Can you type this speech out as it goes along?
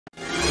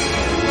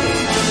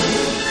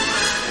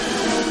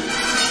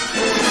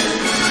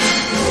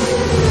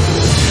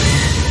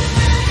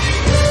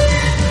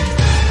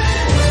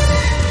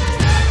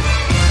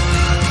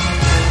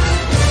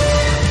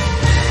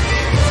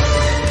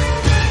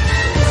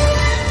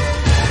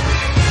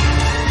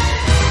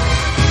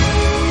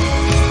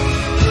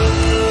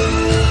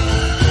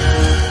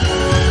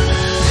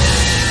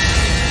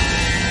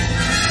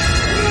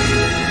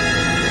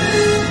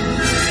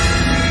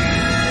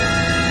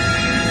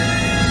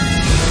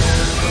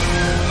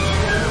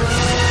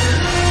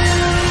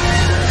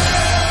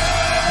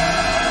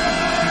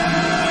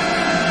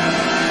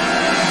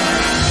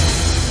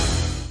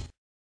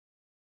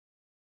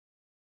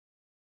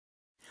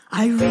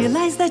I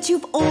realize that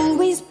you've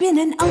always been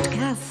an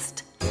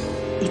outcast.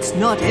 It's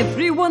not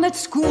everyone at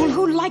school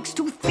who likes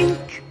to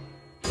think.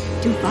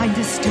 To find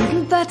a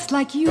student that's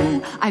like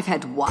you, I've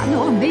had one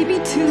or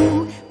maybe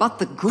two, but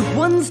the good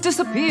ones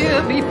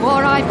disappear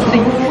before I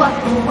blink.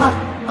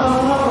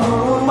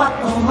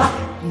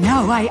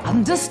 Now I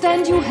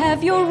understand you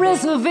have your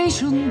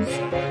reservations.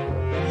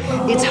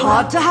 It's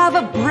hard to have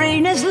a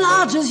brain as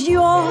large as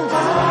yours.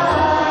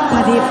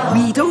 But if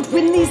we don't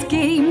win these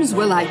games,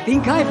 well, I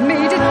think I've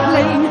made it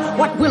plain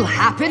what will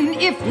happen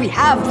if we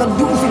have the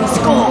losing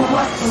score.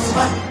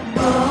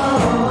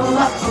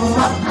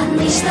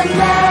 Unleash the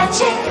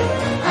magic,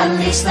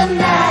 unleash the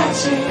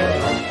magic.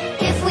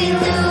 If we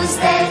lose,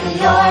 then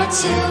you're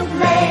to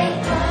blame.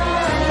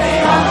 They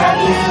all have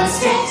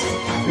used it,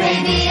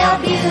 maybe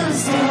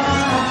abused it.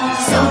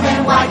 So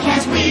then why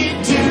can't we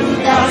do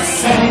the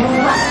same?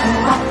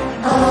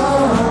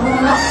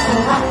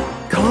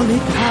 Call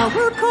it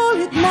power, call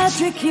it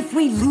magic. If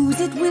we lose,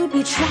 it will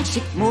be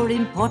tragic. More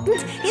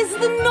important is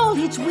the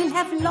knowledge we'll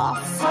have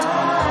lost.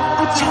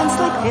 A chance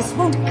like this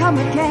won't come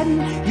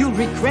again. You'll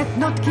regret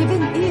not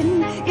giving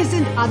in.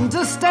 Isn't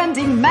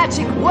understanding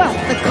magic worth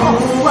the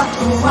cost?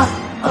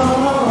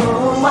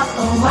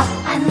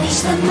 Unleash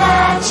the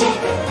magic,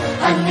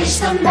 unleash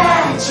the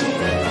magic.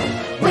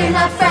 We're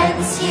not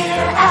friends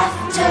here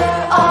after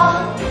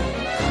all.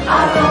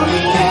 Our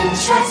only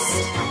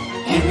interest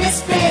in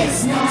this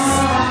business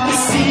is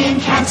seeing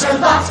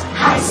Canterlot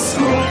High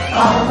School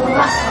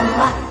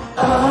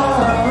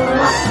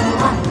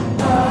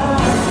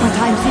What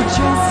I'm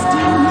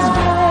suggesting is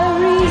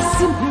very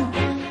simple,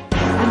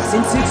 and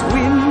since it's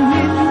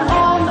win-win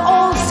on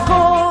all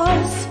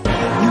scores,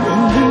 you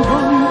only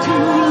want to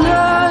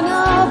learn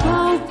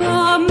about the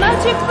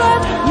magic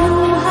that you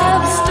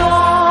have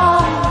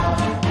stored.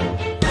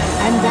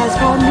 And as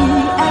for me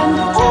and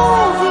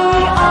all the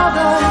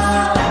others,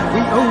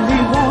 we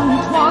only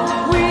want what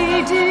we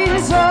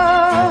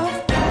deserve.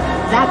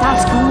 That our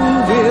school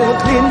will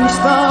clinch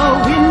the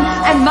win,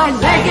 and my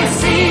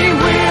legacy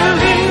will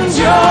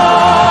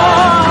endure.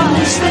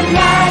 Unleash the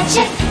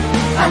magic,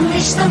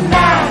 unleash the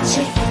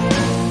magic.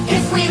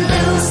 If we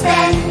lose,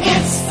 then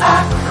it's a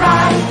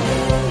crime.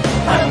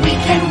 But we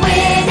can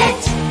win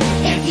it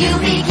if you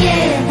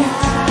begin it.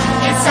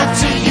 It's up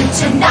to you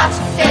to not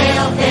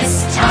fail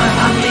this time.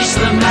 Unleash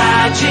the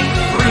magic.